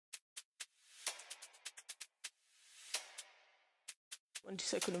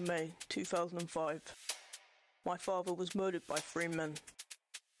22nd of May 2005. My father was murdered by 3 men.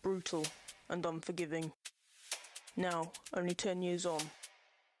 Brutal and unforgiving. Now, only 10 years on,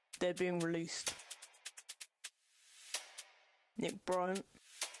 they're being released. Nick Bryant,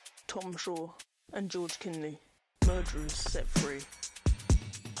 Tom Shaw and George Kinley, murderers set free.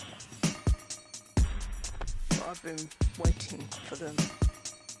 But I've been waiting for them.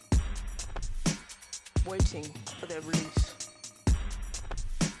 Waiting for their release.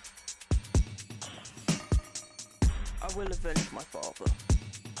 I will avenge my father.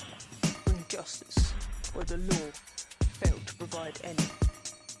 Bring justice where the law failed to provide any.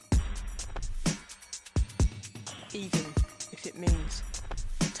 Even if it means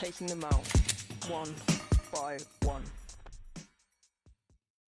taking them out one by one.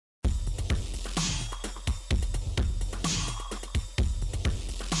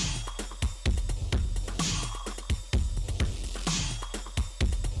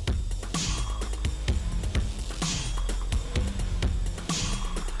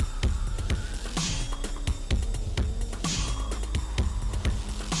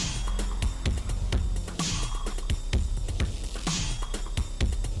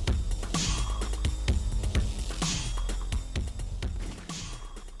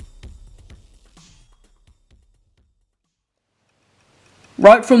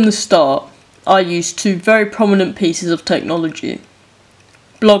 Right from the start, I used 2 very prominent pieces of technology,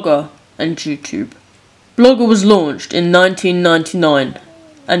 Blogger and YouTube. Blogger was launched in 1999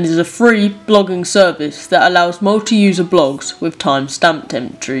 and is a free blogging service that allows multi-user blogs with time-stamped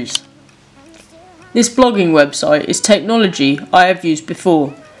entries. This blogging website is technology I have used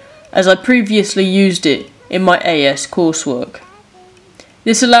before, as I previously used it in my AS coursework.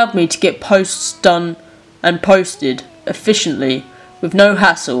 This allowed me to get posts done and posted efficiently with no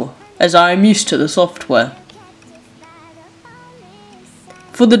hassle, as I am used to the software.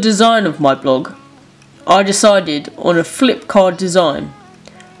 For the design of my blog, I decided on a flip card design,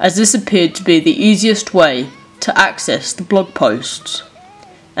 as this appeared to be the easiest way to access the blog posts,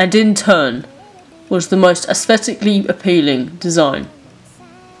 and in turn was the most aesthetically appealing design.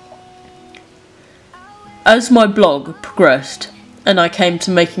 As my blog progressed and I came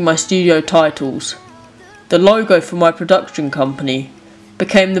to making my studio titles, the logo for my production company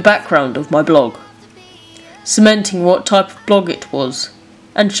became the background of my blog, cementing what type of blog it was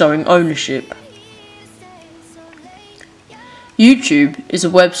and showing ownership. YouTube is a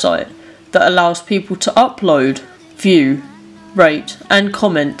website that allows people to upload, view, rate and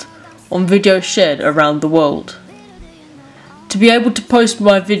comment on videos shared around the world. To be able to post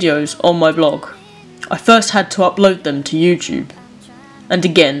my videos on my blog, I first had to upload them to YouTube, and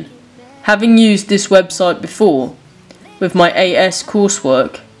again, having used this website before, with my AS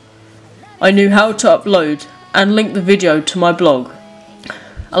coursework, I knew how to upload and link the video to my blog,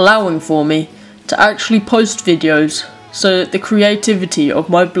 allowing for me to actually post videos so that the creativity of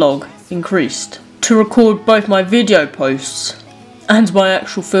my blog increased. To record both my video posts and my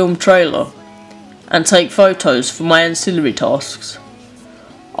actual film trailer, and take photos for my ancillary tasks,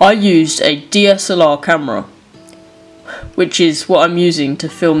 I used a DSLR camera, which is what I'm using to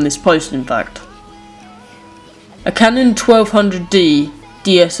film this post in fact. A Canon 1200D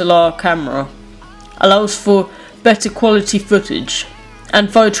DSLR camera allows for better quality footage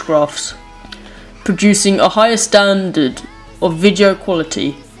and photographs, producing a higher standard of video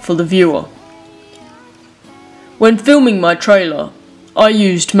quality for the viewer. When filming my trailer, I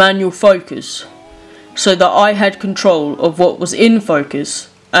used manual focus so that I had control of what was in focus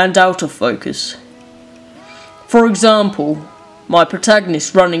and out of focus. For example, my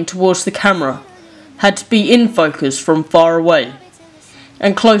protagonist running towards the camera had to be in focus from far away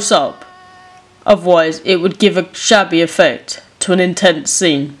and close up, otherwise it would give a shabby effect to an intense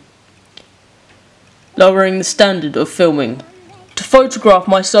scene, lowering the standard of filming. To photograph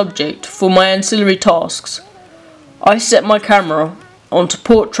my subject for my ancillary tasks, I set my camera onto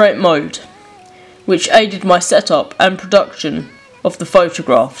portrait mode, which aided my setup and production of the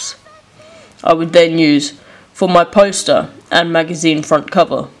photographs I would then use for my poster and magazine front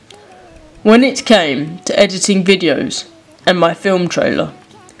cover. When it came to editing videos and my film trailer,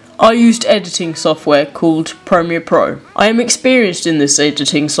 I used editing software called Premiere Pro. I am experienced in this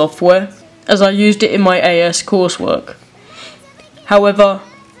editing software as I used it in my AS coursework. However,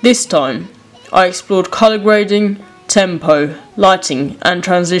 this time I explored colour grading, tempo, lighting and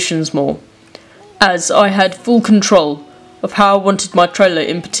transitions more, as I had full control of how I wanted my trailer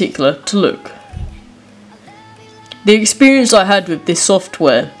in particular to look. The experience I had with this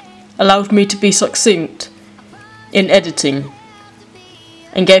software allowed me to be succinct in editing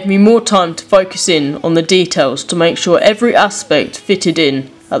and gave me more time to focus in on the details to make sure every aspect fitted in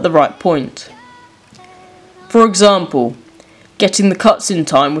at the right point. For example, getting the cuts in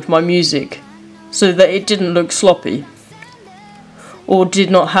time with my music so that it didn't look sloppy or did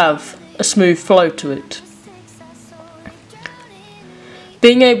not have a smooth flow to it.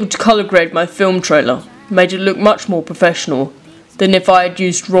 Being able to colour grade my film trailer made it look much more professional than if I had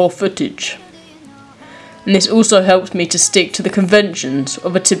used raw footage. And this also helped me to stick to the conventions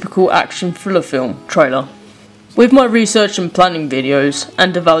of a typical action thriller film trailer. With my research and planning videos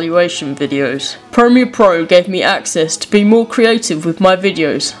and evaluation videos, Premiere Pro gave me access to be more creative with my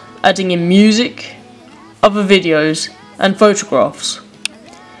videos, adding in music, other videos and photographs.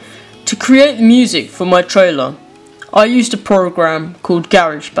 To create the music for my trailer, I used a program called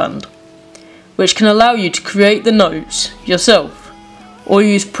GarageBand, which can allow you to create the notes yourself or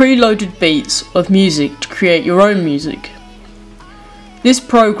use preloaded beats of music to create your own music. This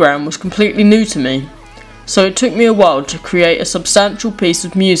program was completely new to me, so it took me a while to create a substantial piece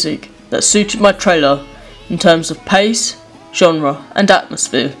of music that suited my trailer in terms of pace, genre and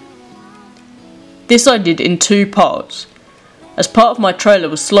atmosphere. This I did in 2 parts, as part of my trailer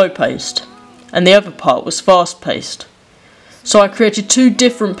was slow paced and the other part was fast paced, so I created 2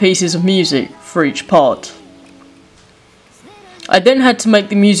 different pieces of music for each part. I then had to make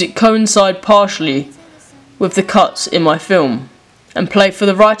the music coincide partially with the cuts in my film and play for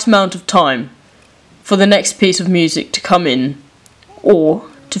the right amount of time for the next piece of music to come in or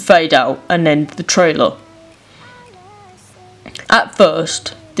to fade out and end the trailer. At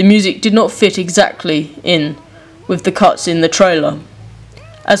first, the music did not fit exactly in with the cuts in the trailer,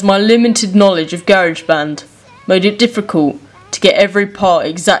 as my limited knowledge of GarageBand made it difficult to get every part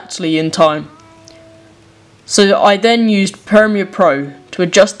exactly in time. So I then used Premiere Pro to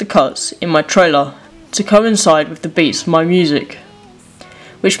adjust the cuts in my trailer to coincide with the beats of my music,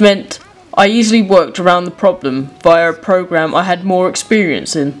 which meant I easily worked around the problem via a program I had more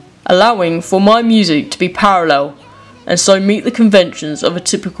experience in, allowing for my music to be parallel and so meet the conventions of a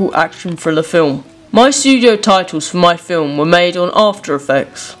typical action thriller film. My studio titles for my film were made on After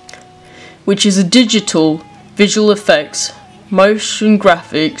Effects, which is a digital visual effects, motion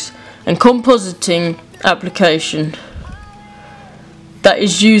graphics and compositing application that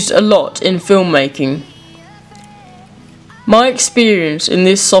is used a lot in filmmaking. My experience in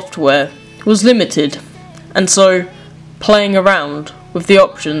this software was limited, and so playing around with the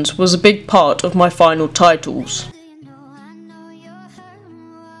options was a big part of my final titles.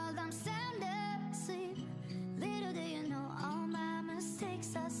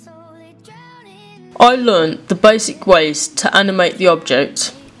 I learnt the basic ways to animate the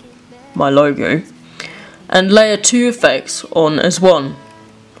object, my logo, and layer 2 effects on as one,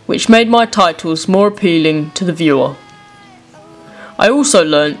 which made my titles more appealing to the viewer. I also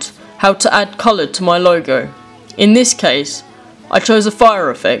learnt how to add colour to my logo. In this case, I chose a fire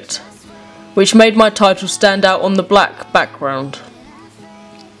effect, which made my title stand out on the black background.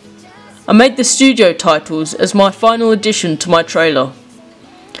 I made the studio titles as my final addition to my trailer,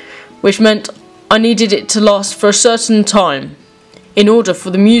 which meant I needed it to last for a certain time in order for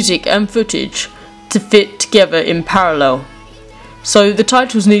the music and footage to fit together in parallel. So the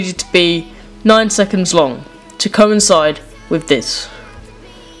titles needed to be 9 seconds long to coincide with this.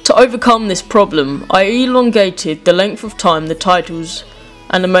 To overcome this problem, I elongated the length of time the titles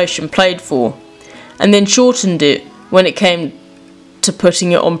animation played for, and then shortened it when it came to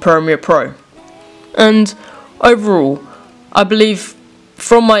putting it on Premiere Pro. And overall, I believe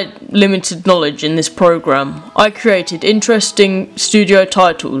from my limited knowledge in this program, I created interesting studio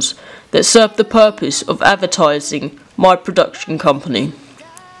titles that served the purpose of advertising my production company.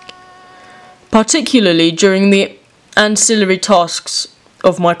 Particularly during the ancillary tasks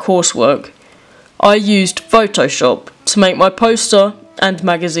of my coursework, I used Photoshop to make my poster and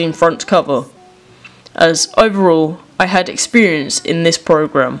magazine front cover, as overall I had experience in this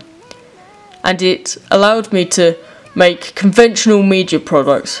program, and it allowed me to make conventional media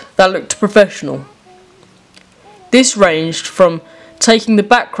products that looked professional. This ranged from taking the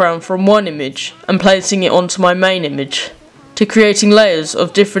background from one image and placing it onto my main image, to creating layers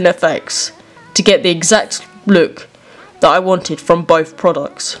of different effects to get the exact look that I wanted from both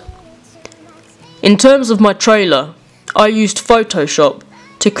products. In terms of my trailer, I used Photoshop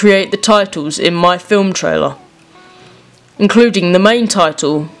to create the titles in my film trailer, including the main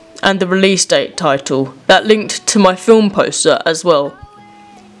title and the release date title that linked to my film poster as well.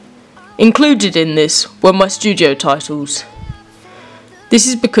 Included in this were my studio titles. This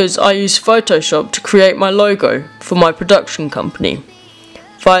is because I used Photoshop to create my logo for my production company,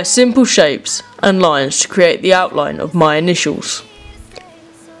 via simple shapes and lines to create the outline of my initials.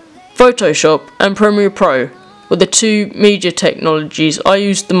 Photoshop and Premiere Pro were the two media technologies I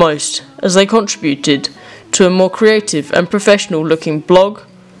used the most, as they contributed to a more creative and professional looking blog,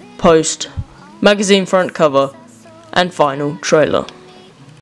 post, magazine front cover and final trailer.